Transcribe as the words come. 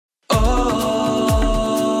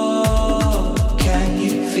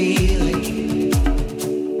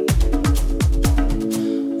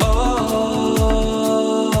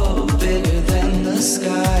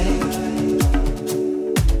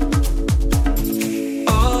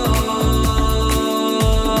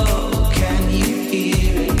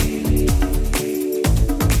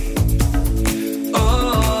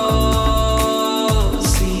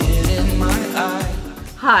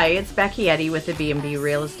it's Becky Eddy with the B&B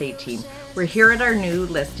Real Estate Team. We're here at our new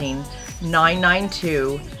listing,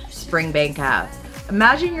 992 Springbank Ave.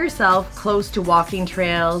 Imagine yourself close to walking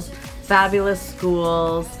trails, fabulous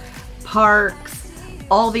schools, parks,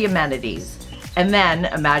 all the amenities. And then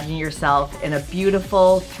imagine yourself in a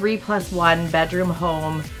beautiful 3+1 bedroom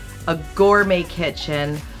home, a gourmet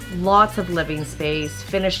kitchen, lots of living space,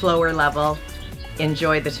 finished lower level.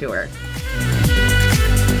 Enjoy the tour.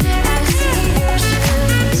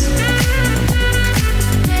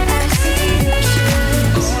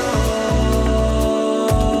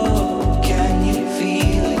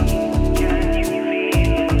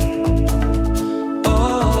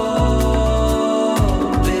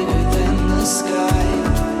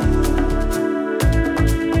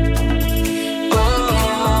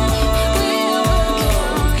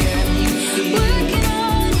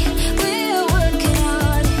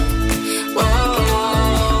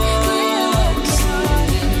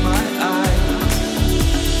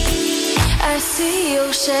 I see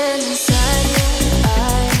oceans inside your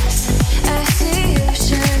eyes. I see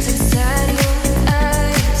oceans inside your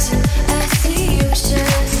eyes. I see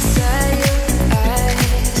oceans inside your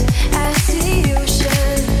eyes. I see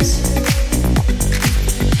oceans.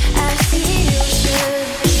 I see oceans.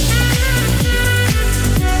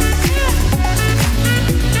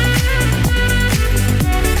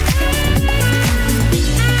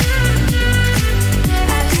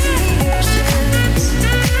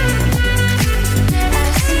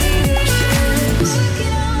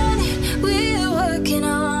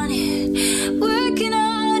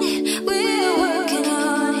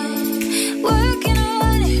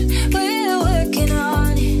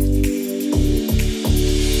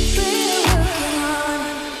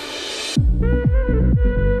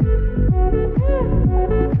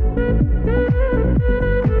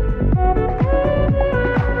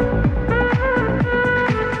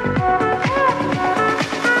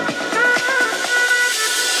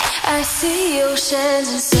 I see oceans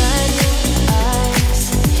inside your eyes.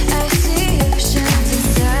 I see oceans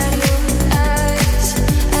inside your eyes.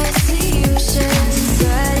 I see oceans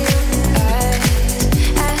inside your eyes.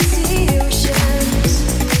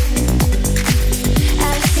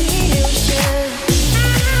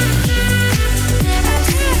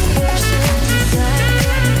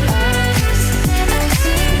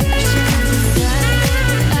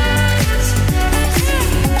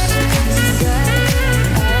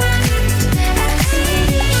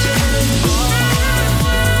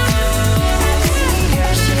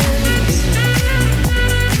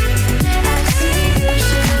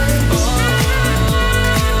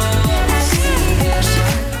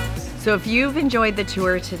 So if you've enjoyed the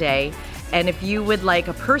tour today, and if you would like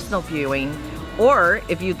a personal viewing, or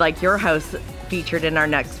if you'd like your house featured in our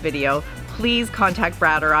next video, please contact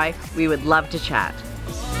Brad or I. We would love to chat.